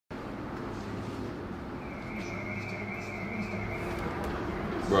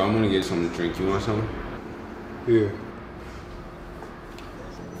Bro, I'm gonna get something to drink. You want something? Yeah.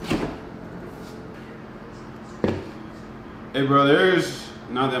 Hey, bro, there's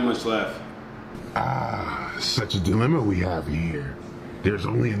not that much left. Such a dilemma we have here. There's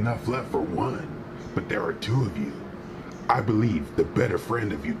only enough left for one, but there are two of you. I believe the better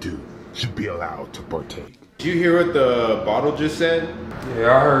friend of you two should be allowed to partake. Did you hear what the bottle just said?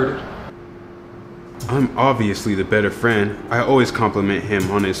 Yeah, I heard it. I'm obviously the better friend. I always compliment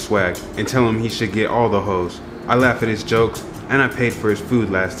him on his swag and tell him he should get all the hoes. I laugh at his jokes, and I paid for his food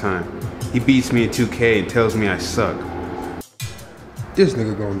last time. He beats me in 2K and tells me I suck. This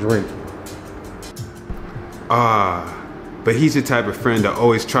nigga gonna drink. But he's the type of friend to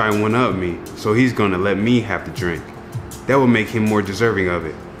always try and one-up me, so he's gonna let me have the drink. That would make him more deserving of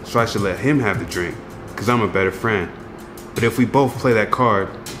it, so I should let him have the drink, cause I'm a better friend. But if we both play that card,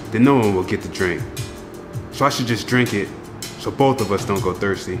 then no one will get the drink. So I should just drink it, so both of us don't go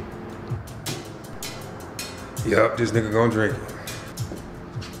thirsty. Yup, this nigga gonna drink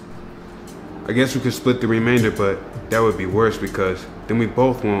it. I guess we could split the remainder, but that would be worse because then we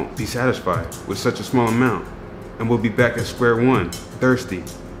both won't be satisfied with such a small amount. And we'll be back at square one, thirsty,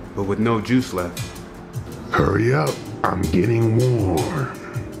 but with no juice left. Hurry up, I'm getting warm.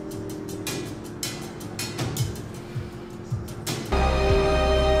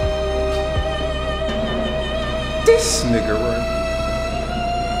 This nigga right.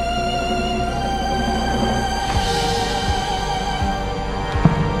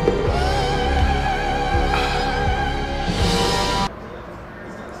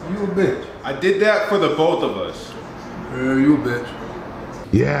 You a bitch. I did that for the both of us. Yeah, you a bitch.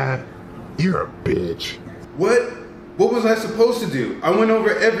 Yeah, you're a bitch. What? What was I supposed to do? I went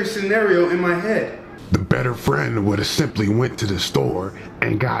over every scenario in my head. The better friend would have simply went to the store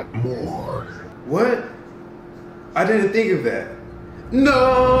and got more. What? I didn't think of that.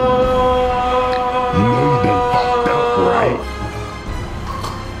 No!